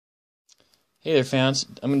Hey there fans,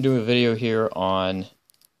 I'm going to do a video here on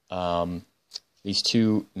these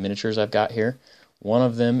two miniatures I've got here. One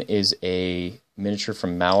of them is a miniature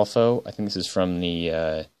from Malifaux. I think this is from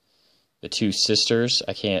the two sisters.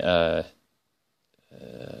 I can't,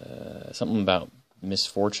 something about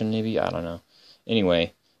misfortune maybe, I don't know.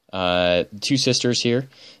 Anyway, two sisters here.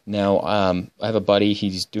 Now, I have a buddy,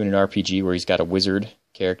 he's doing an RPG where he's got a wizard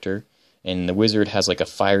character, and the wizard has like a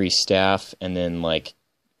fiery staff, and then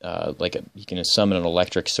you can summon an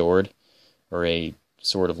electric sword or a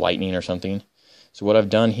sword of lightning or something. So what I've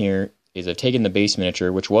done here is I've taken the base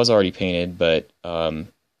miniature, which was already painted, but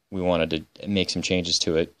we wanted to make some changes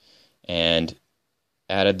to it, and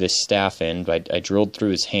added this staff in. I drilled through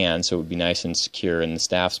his hand so it would be nice and secure, and the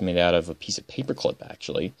staff's made out of a piece of paperclip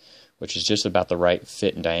actually, which is just about the right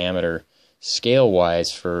fit and diameter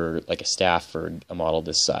scale-wise for like a staff for a model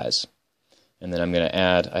this size. And then I'm going to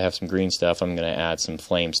add, I have some green stuff, I'm going to add some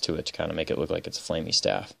flames to it to kind of make it look like it's a flamey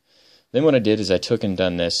staff. Then what I did is I took and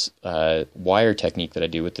done this wire technique that I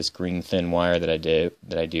do with this green thin wire that I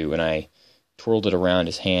do, and I twirled it around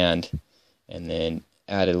his hand and then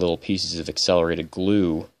added little pieces of accelerated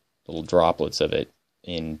glue, little droplets of it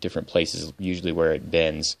in different places, usually where it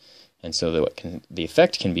bends. And so that the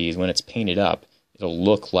effect can be is when it's painted up, it'll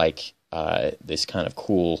look like this kind of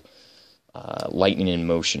cool lightning in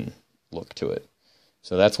motion look to it.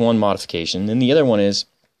 So that's one modification. Then the other one is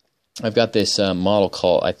I've got this model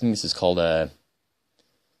called, I think this is called a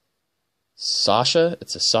Sasha.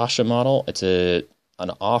 It's a Sasha model. It's you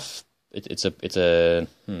know,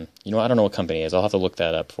 I don't know what company it is. I'll have to look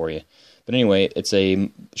that up for you. But anyway,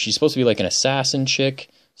 she's supposed to be like an assassin chick,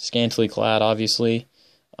 scantily clad, obviously.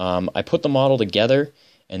 I put the model together,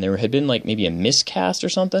 and there had been like maybe a miscast or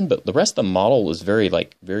something, but the rest of the model was very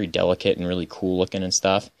delicate and really cool looking and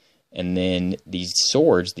stuff. And then these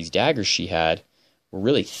swords, these daggers she had, were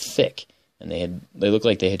really thick, and they looked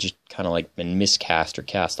like they had just kind of like been miscast or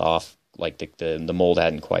cast off, like the mold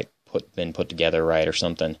hadn't quite been put together right or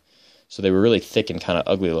something. So they were really thick and kind of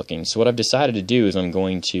ugly looking. So what I've decided to do is I'm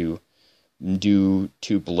going to do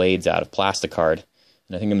two blades out of plasticard,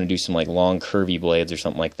 and I think I'm going to do some like long curvy blades or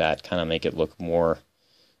something like that, kind of make it look more,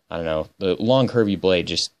 I don't know. The long curvy blade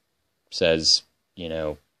just says, you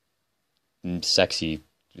know, sexy.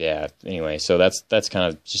 Yeah, anyway, so that's kind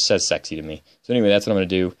of just says sexy to me. So anyway, that's what I'm going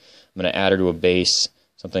to do. I'm going to add her to a base,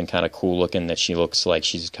 something kind of cool looking that she looks like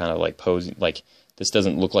she's kind of like posing. Like, this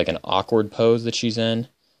doesn't look like an awkward pose that she's in.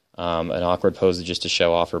 An awkward pose is just to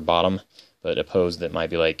show off her bottom, but a pose that might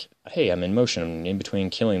be like, hey, I'm in motion in between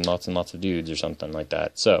killing lots and lots of dudes or something like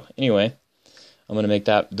that. So anyway, I'm going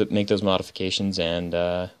to make those modifications and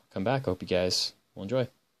come back. I hope you guys will enjoy.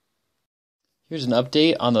 Here's an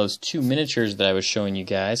update on those two miniatures that I was showing you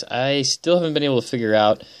guys. I still haven't been able to figure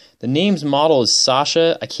out. The name's model is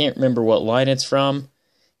Sasha. I can't remember what line it's from.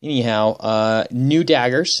 Anyhow, new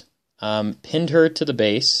daggers. Pinned her to the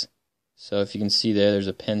base. So if you can see there's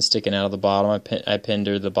a pin sticking out of the bottom. I pinned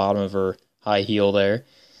her to the bottom of her high heel there.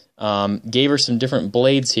 Gave her some different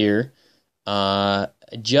blades here.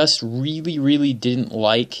 Just really didn't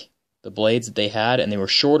like the blades that they had, and they were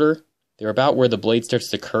shorter. They're about where the blade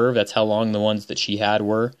starts to curve. That's how long the ones that she had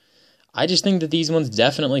were. I just think that these ones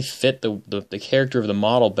definitely fit the character of the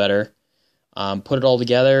model better. Put it all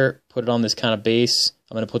together, put it on this kind of base.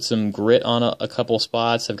 I'm going to put some grit on a couple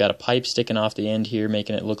spots. I've got a pipe sticking off the end here,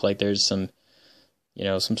 making it look like there's some, you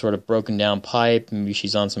know, some sort of broken down pipe. Maybe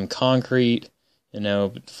she's on some concrete, you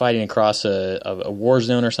know, fighting across a war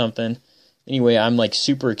zone or something. Anyway, I'm like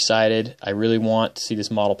super excited. I really want to see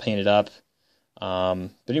this model painted up. But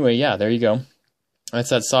anyway, yeah, there you go. That's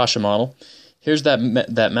that Sasha model. Here's that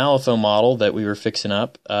Malifaux model that we were fixing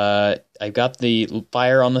up. I've got the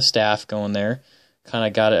fire on the staff going there. Kind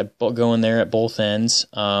of got it going there at both ends.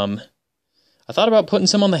 I thought about putting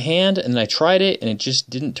some on the hand, and then I tried it, and it just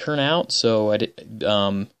didn't turn out. So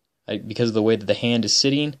because of the way that the hand is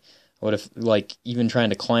sitting, I would have even trying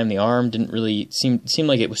to climb the arm didn't really seem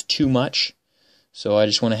like it was too much. So I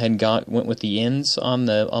just went ahead and went with the ends on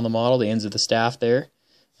the model, the ends of the staff there,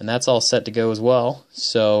 and that's all set to go as well.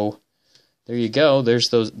 So there you go.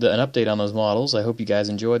 There's an update on those models. I hope you guys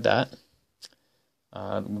enjoyed that.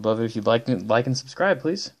 Would love it if you'd like and subscribe,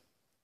 please.